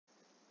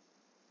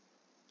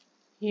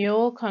You're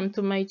welcome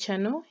to my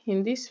channel.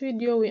 In this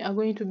video, we are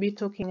going to be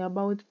talking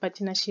about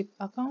partnership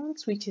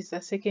accounts, which is the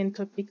second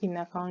topic in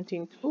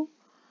accounting too.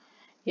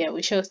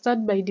 We shall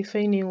start by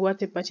defining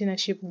what a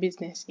partnership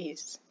business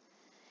is.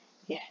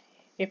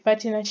 A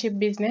partnership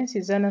business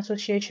is an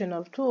association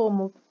of two or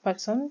more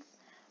persons,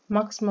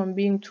 maximum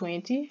being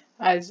 20,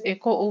 as a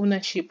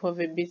co-ownership of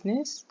a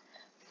business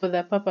for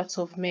the purpose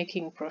of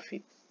making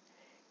profit.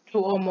 Two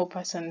or more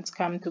persons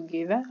come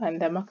together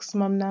and the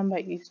maximum number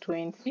is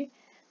 20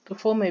 to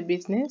form a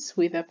business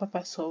with the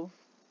purpose of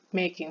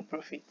making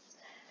profits.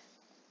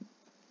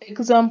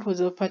 Examples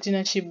of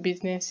partnership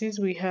businesses: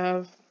 we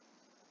have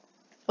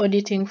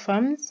auditing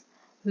firms,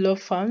 law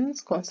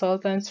firms,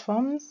 consultants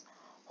firms,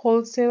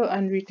 wholesale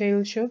and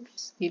retail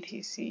shops,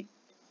 etc.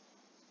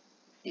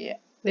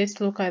 Let's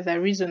look at the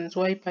reasons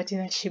why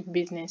partnership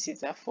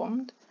businesses are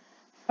formed.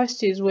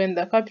 First is when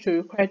the capital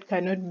required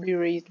cannot be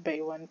raised by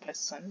one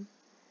person.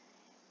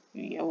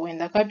 When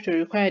the capital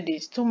required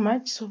is too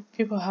much, so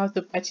people have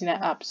to partner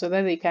up so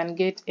that they can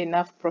get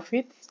enough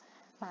profits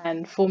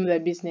and form the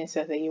business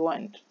that they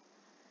want.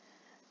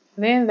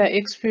 Then the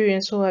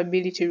experience or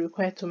ability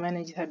required to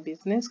manage the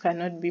business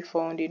cannot be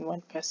found in one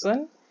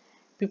person.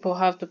 People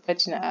have to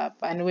partner up,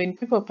 and when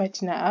people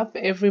partner up,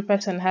 every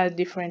person has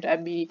different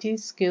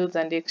abilities, skills,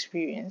 and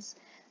experience.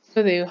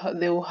 So they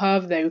will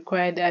have the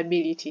required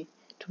ability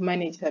to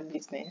manage the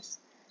business.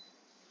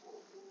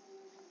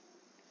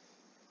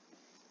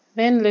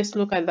 Then let's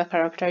look at the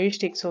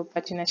characteristics of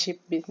partnership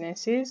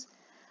businesses.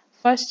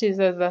 First is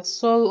that the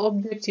sole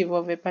objective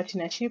of a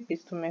partnership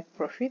is to make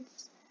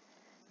profits.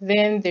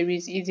 Then there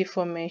is easy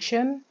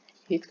formation.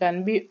 It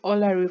can be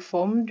orally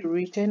formed,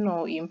 written,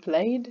 or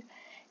implied.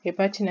 A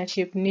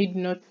partnership need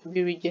not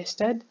be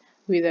registered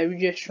with a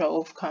registrar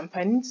of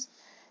companies.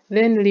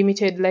 Then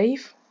limited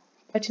life.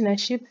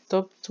 Partnership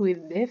stops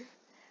with death,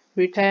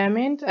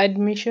 retirement,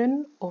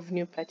 admission of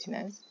new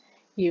partners.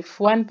 If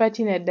one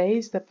partner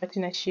dies, the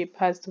partnership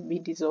has to be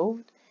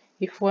dissolved.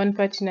 If one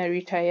partner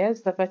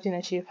retires, the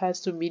partnership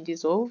has to be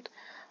dissolved.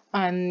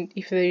 And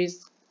if there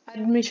is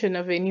admission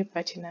of a new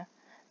partner,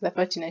 the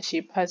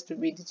partnership has to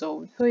be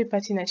dissolved. So a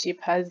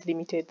partnership has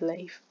limited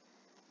life.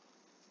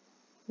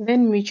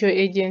 Then mutual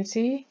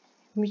agency.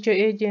 Mutual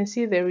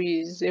agency, there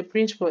is a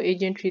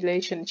principal-agent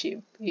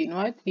relationship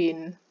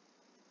in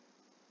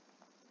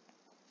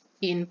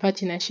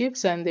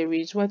partnerships, and there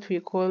is what we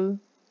call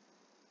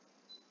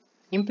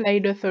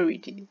implied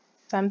authority,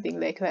 something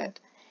like that.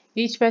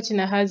 Each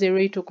partner has a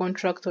right to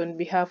contract on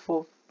behalf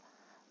of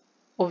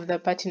the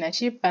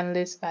partnership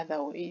unless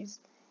otherwise.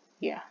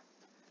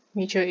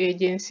 Mutual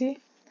agency.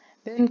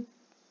 Then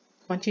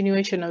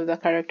continuation of the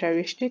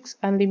characteristics: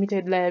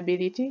 unlimited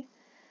liability.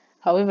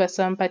 However,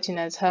 some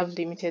partners have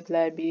limited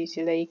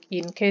liability, like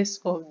in case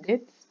of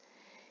debts.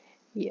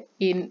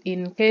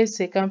 In case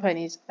a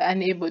company is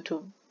unable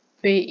to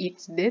pay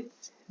its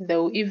debts, they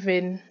will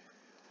even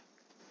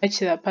touch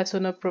the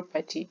personal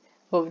property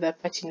of the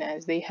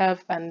partners. They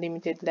have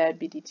unlimited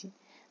liability.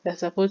 They're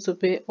supposed to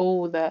pay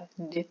all the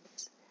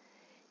debts.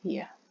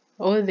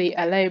 Or they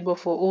are liable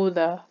for all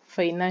the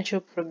financial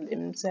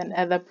problems and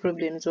other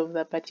problems of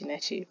the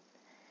partnership.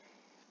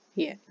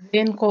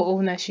 Then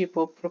co-ownership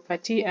of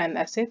property and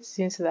assets.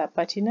 Since they are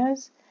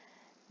partners,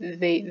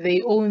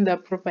 they own the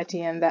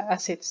property and the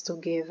assets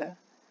together.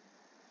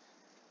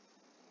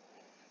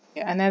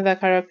 Another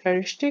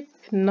characteristic: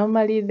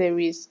 normally there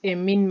is a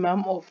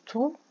minimum of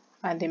 2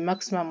 and a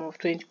maximum of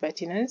 20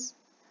 partners.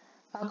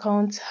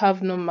 Accountants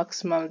have no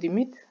maximum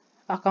limit,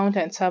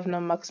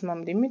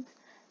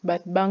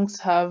 but banks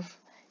have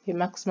a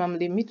maximum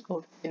limit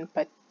of 10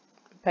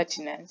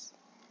 partners.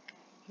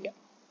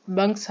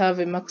 Banks have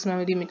a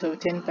maximum limit of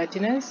 10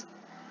 partners,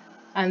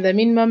 and the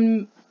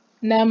minimum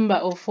number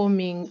of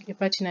forming a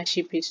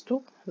partnership is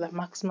 2. The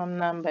maximum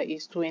number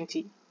is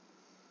 20.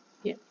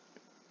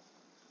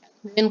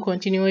 Then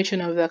continuation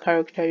of the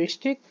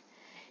characteristic: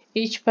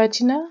 each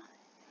partner,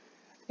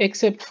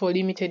 except for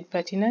limited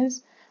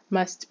partners,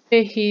 must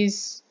pay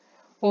his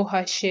or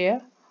her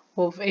share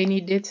of any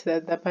debt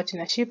that the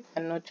partnership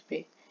cannot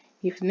pay.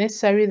 If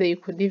necessary, they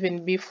could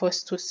even be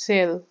forced to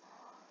sell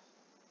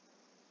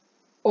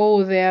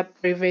all their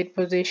private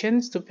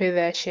possessions to pay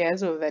their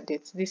shares of the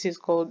debts. This is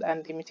called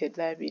unlimited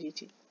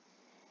liability.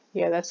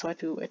 That's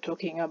what we were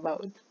talking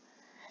about.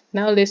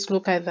 Now let's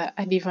look at the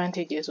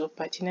advantages of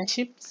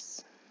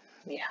partnerships.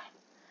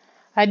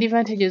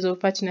 Advantages of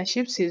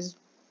partnerships is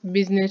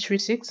business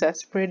risks are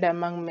spread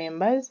among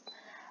members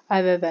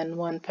other than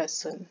one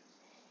person.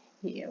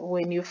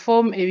 When you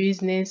form a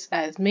business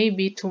as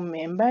maybe 2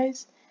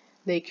 members,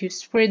 like, you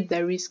spread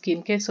the risk.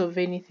 In case of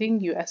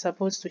anything, you are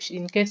supposed to,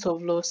 in case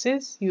of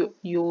losses, you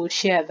will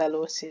share the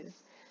losses.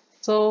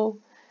 So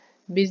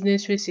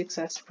business risks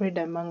are spread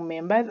among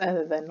members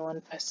other than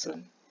one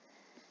person.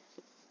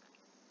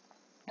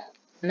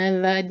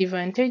 Another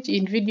advantage: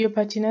 individual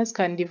partners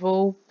can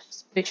develop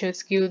special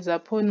skills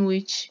upon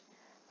which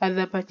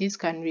other parties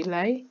can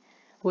rely,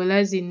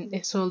 whereas in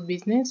a sole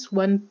business,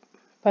 one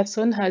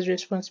person has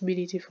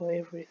responsibility for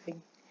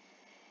everything.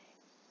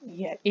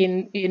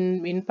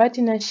 In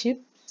partnership,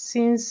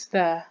 since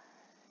the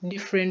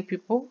different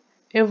people.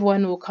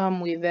 Everyone will come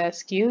with their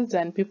skills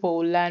and people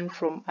will learn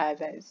from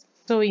others.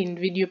 So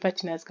individual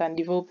partners can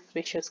develop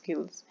special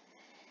skills.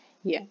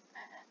 Yeah.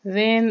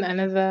 Then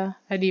another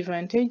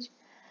advantage,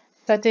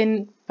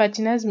 certain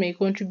partners may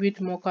contribute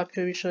more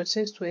capital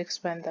resources to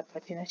expand the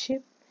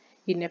partnership.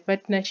 In a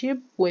partnership,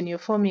 when you're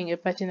forming a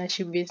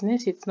partnership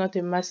business, it's not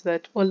a must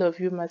that all of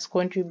you must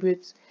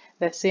contribute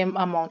the same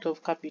amount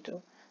of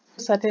capital.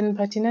 Certain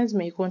partners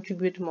may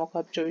contribute more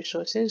capital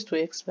resources to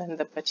expand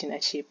the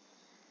partnership.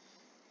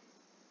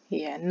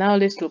 Yeah, now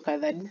let's look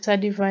at the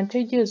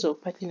disadvantages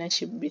of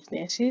partnership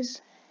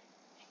businesses.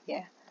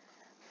 Yeah,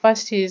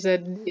 first is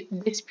that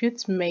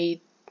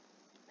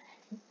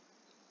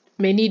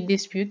many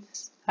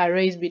disputes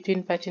arise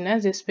between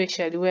partners,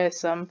 especially where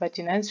some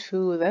partners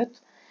feel that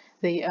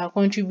they are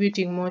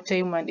contributing more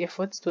time and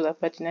efforts to the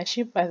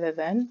partnership other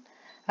than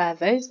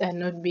others and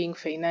not being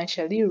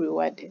financially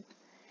rewarded.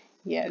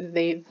 Yeah,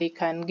 they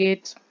can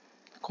get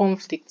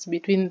conflicts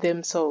between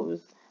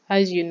themselves.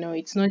 As you know,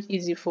 it's not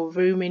easy for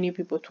very many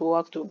people to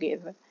work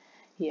together.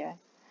 Yeah,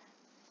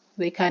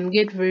 they can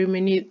get very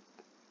many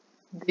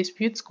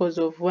disputes because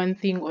of one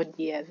thing or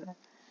the other.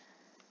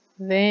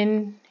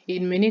 Then,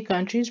 in many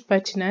countries,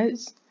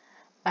 partners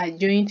are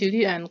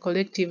jointly and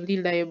collectively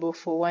liable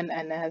for one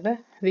another.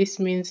 This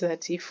means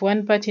that if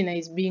one partner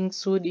is being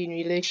sued in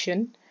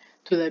relation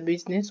to the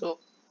business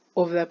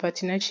of the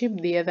partnership,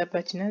 the other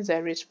partners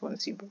are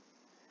responsible.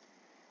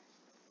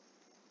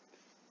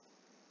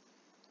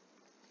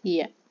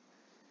 Yeah.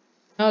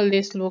 Now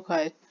let's look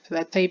at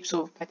the types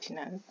of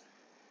partners.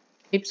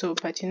 Types of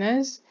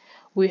partners.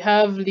 We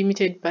have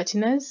limited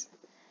partners.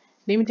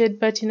 Limited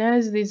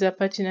partners, these are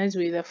partners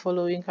with the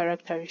following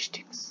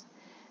characteristics.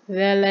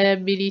 Their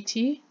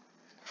liability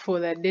for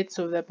the debts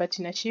of the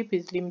partnership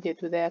is limited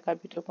to their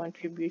capital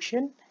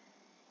contribution.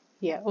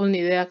 Yeah,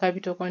 only their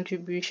capital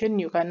contribution.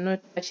 You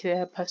cannot touch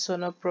their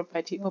personal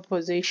property or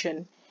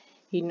possession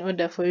in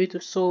order for you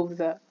to solve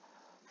the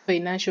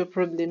financial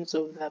problems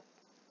of the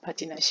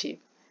partnership.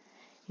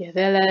 Yeah,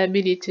 their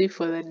liability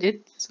for the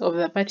debts of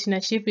the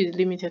partnership is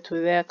limited to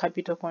their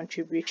capital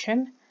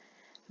contribution.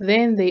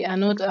 Then they are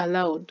not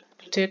allowed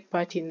to take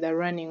part in the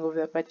running of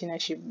the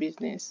partnership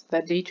business,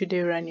 the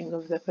day-to-day running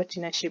of the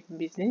partnership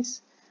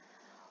business.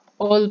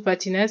 All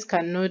partners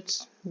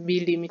cannot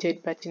be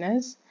limited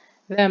partners.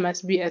 There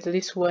must be at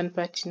least one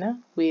partner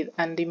with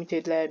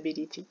unlimited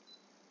liability.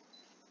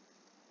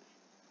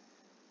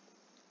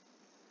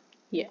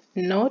 Yeah,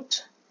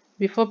 note,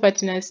 before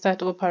partners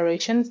start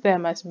operations, there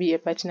must be a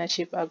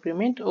partnership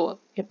agreement or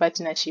a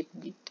partnership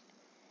deed.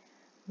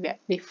 Yeah,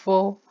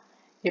 before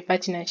a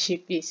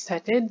partnership is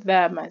started,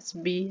 there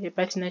must be a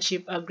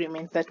partnership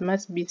agreement that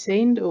must be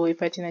signed or a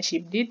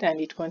partnership deed,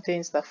 and it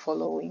contains the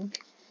following.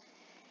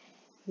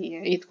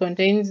 Here, it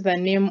contains the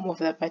name of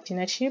the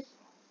partnership,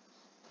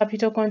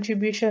 capital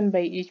contribution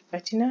by each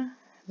partner,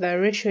 the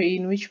ratio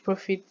in which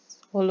profits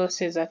or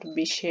losses are to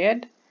be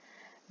shared,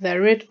 the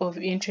rate of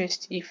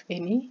interest, if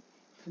any,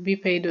 to be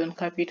paid on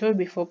capital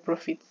before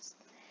profits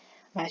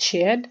are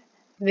shared,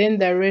 then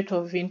the rate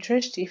of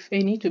interest, if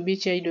any, to be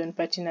charged on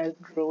partners'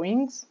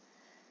 drawings.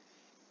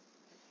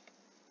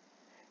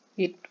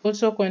 It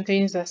also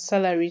contains the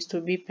salaries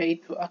to be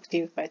paid to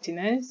active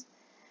partners,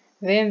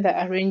 then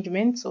the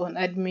arrangements on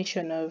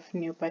admission of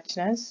new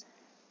partners,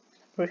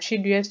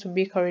 procedures to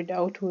be carried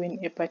out when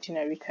a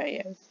partner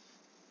retires.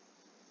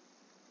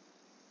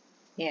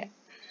 Yeah.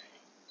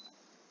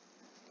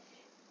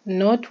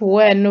 Note,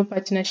 where no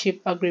partnership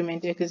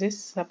agreement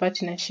exists, the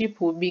partnership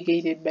will be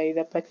guided by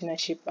the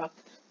Partnership Act.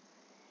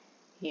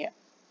 Yeah.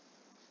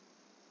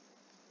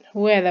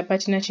 Where the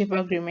partnership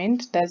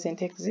agreement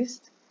doesn't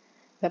exist,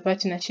 the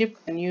partnership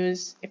can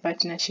use a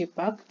Partnership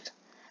Act.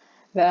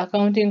 The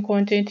accounting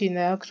content in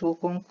the Act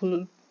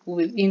will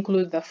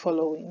include the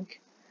following.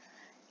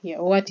 Yeah,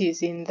 what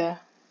is in the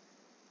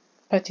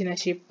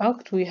Partnership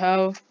Act? We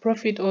have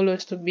profit or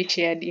loss to be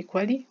shared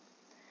equally,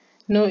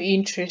 no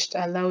interest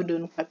allowed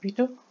on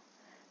capital,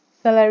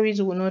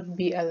 salaries will not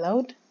be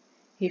allowed.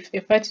 If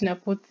a partner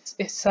puts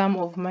a sum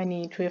of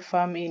money into a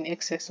firm in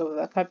excess of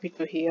the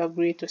capital he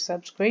agreed to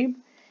subscribe,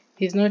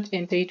 he's not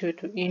entitled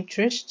to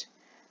interest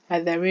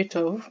at the rate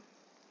of,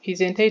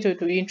 he's entitled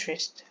to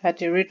interest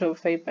at a rate of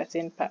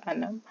 5% per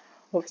annum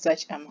of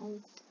such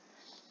amount.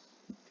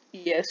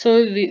 Yeah,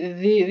 so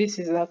this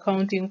is the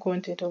accounting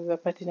content of the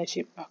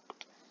Partnership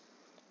Act.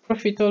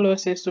 Profit or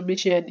losses to be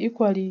shared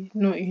equally,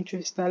 no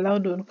interest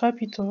allowed on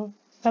capital,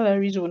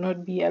 salaries will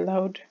not be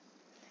allowed.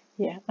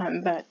 Yeah,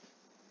 and that.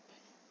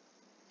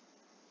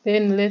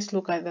 Then let's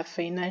look at the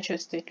financial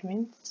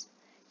statements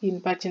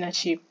in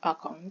partnership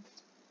accounts.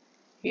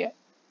 Yeah,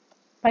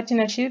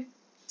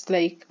 partnerships,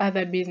 like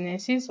other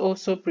businesses,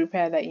 also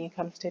prepare the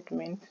income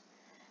statement,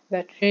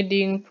 the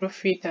trading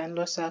profit and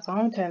loss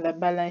account, and the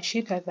balance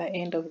sheet at the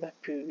end of the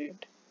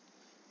period.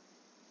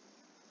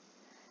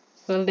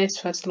 So let's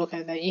first look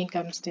at the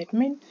income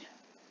statement.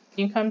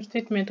 Income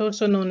statement,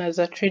 also known as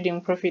the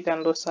trading profit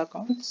and loss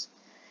accounts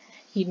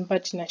in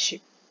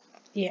partnership.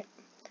 Yeah.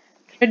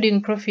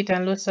 Trading profit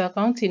and loss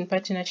accounts in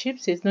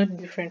partnerships is not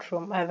different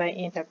from other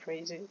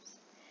enterprises.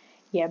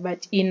 Yeah,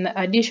 but in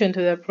addition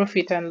to the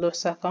profit and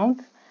loss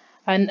account,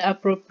 an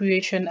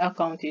appropriation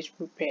account is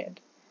prepared.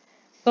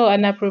 So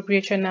an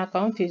appropriation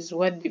account is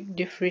what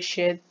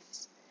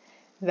differentiates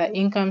the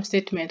income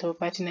statement of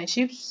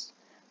partnerships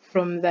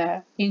from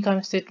the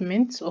income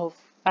statements of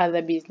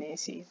other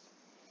businesses.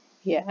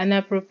 Yeah, an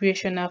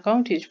appropriation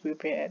account is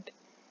prepared.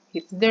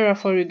 It's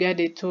therefore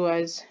regarded to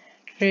as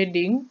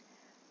trading,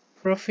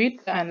 profit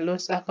and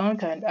loss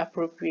account, and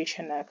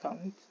appropriation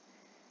account.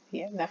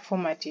 Yeah, the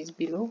format is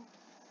below.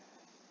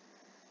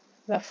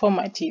 The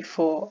format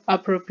for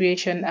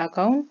appropriation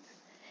account.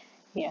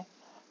 Yeah,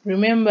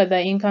 remember the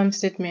income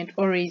statement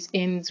always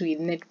ends with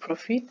net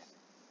profit.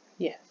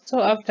 Yeah,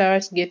 so after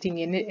us getting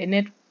a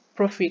net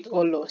profit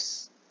or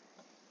loss,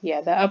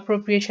 yeah, the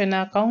appropriation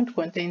account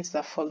contains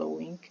the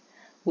following.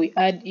 We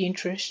add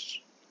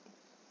interest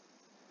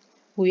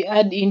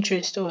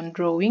on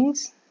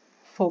drawings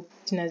for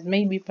partners,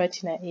 maybe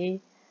partner A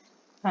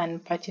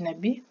and partner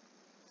B.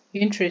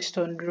 Interest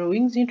on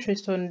drawings,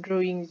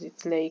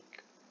 it's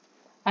like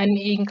an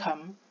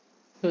income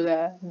to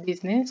the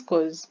business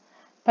because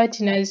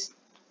partners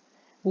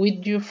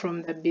withdrew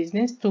from the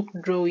business, took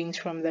drawings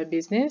from the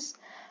business,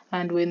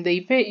 and when they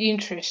pay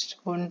interest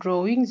on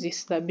drawings,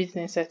 it's the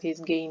business that is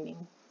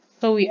gaining.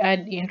 So we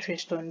add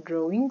interest on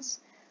drawings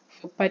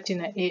for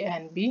partner A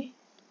and B.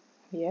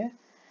 Yeah.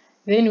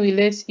 Then we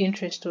less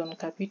interest on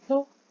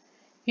capital.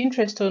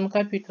 Interest on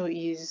capital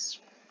is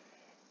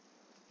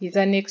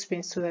an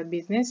expense to the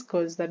business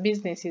because the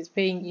business is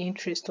paying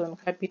interest on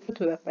capital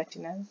to the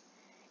partners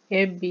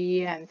A,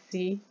 B, and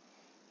C.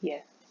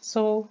 Yeah.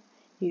 So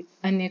it's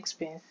an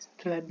expense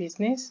to the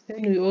business.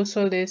 Then we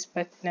also less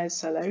partners'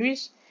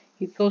 salaries.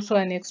 It's also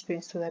an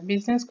expense to the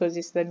business because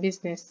it's the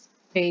business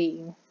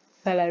paying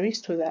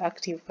salaries to the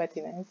active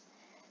partners.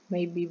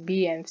 Maybe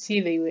B and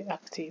C, they were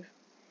active.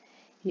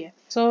 Yeah.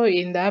 So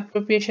in the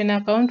appropriation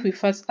account, we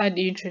first add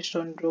interest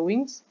on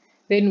drawings,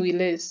 then we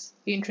less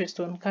interest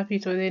on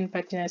capital, then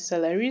partners'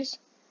 salaries.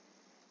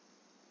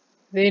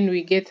 Then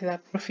we get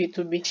the profit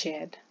to be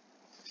shared.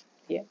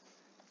 Yeah.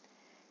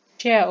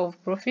 Share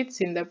of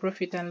profits in the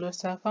profit and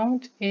loss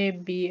account, A,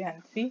 B,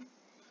 and C.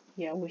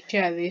 Yeah, we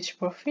share this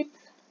profit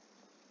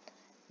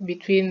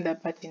between the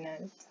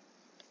partners.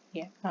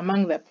 Yeah,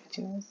 among the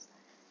partners.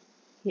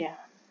 Yeah.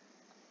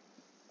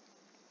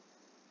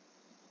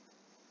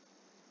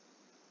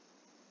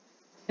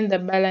 And the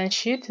balance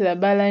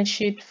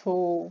sheet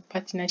for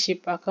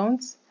partnership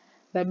accounts.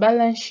 The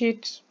balance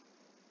sheet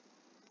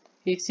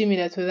is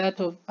similar to that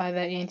of other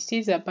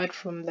entities apart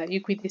from the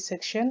equity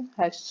section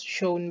as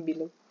shown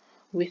below.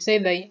 We say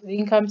the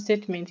income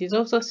statement is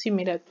also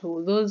similar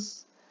to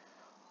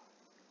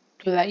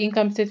the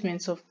income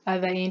statements of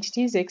other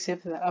entities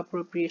except the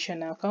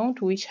appropriation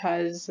account, which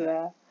has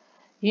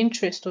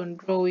interest on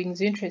drawings,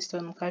 interest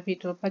on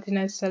capital,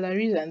 partners'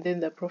 salaries, and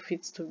then the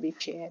profits to be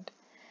shared.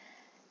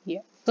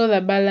 Yeah. So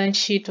the balance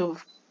sheet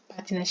of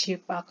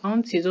partnership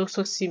accounts is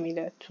also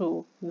similar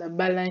to the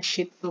balance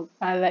sheet of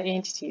other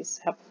entities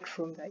apart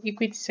from the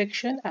equity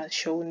section as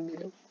shown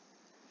below.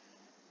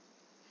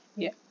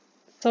 Yeah.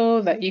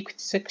 So the equity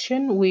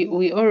section,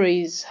 we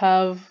always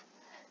have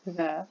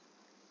the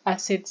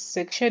assets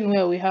section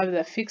where we have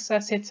the fixed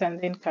assets and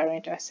then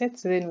current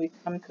assets. Then we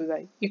come to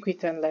the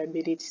equity and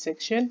liability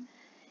section.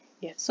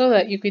 Yeah, so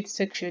the equity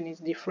section is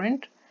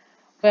different,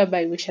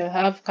 whereby we shall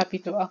have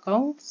capital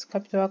accounts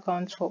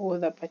for all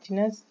the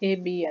partners A,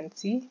 B, and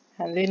C,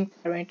 and then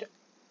current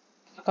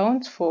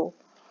accounts for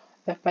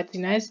the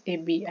partners A,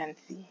 B, and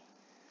C.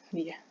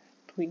 Yeah,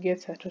 we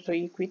get the total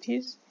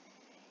equities.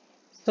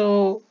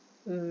 So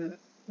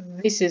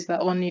this is the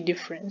only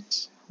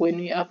difference. When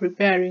we are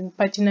preparing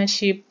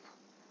partnership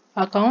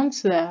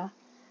accounts, the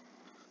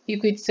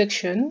equity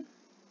section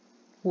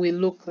will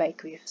look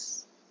like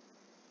this.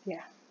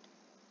 Yeah.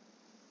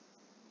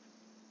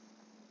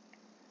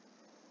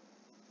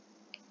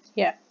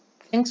 Yeah.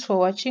 Thanks for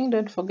watching.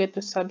 Don't forget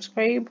to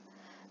subscribe,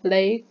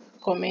 like,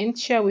 comment,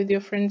 share with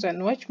your friends,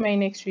 and watch my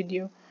next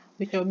video,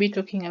 which I'll be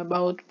talking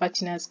about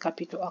partners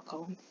capital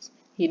accounts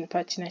in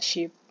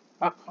partnership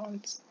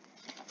accounts.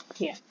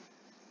 Yeah.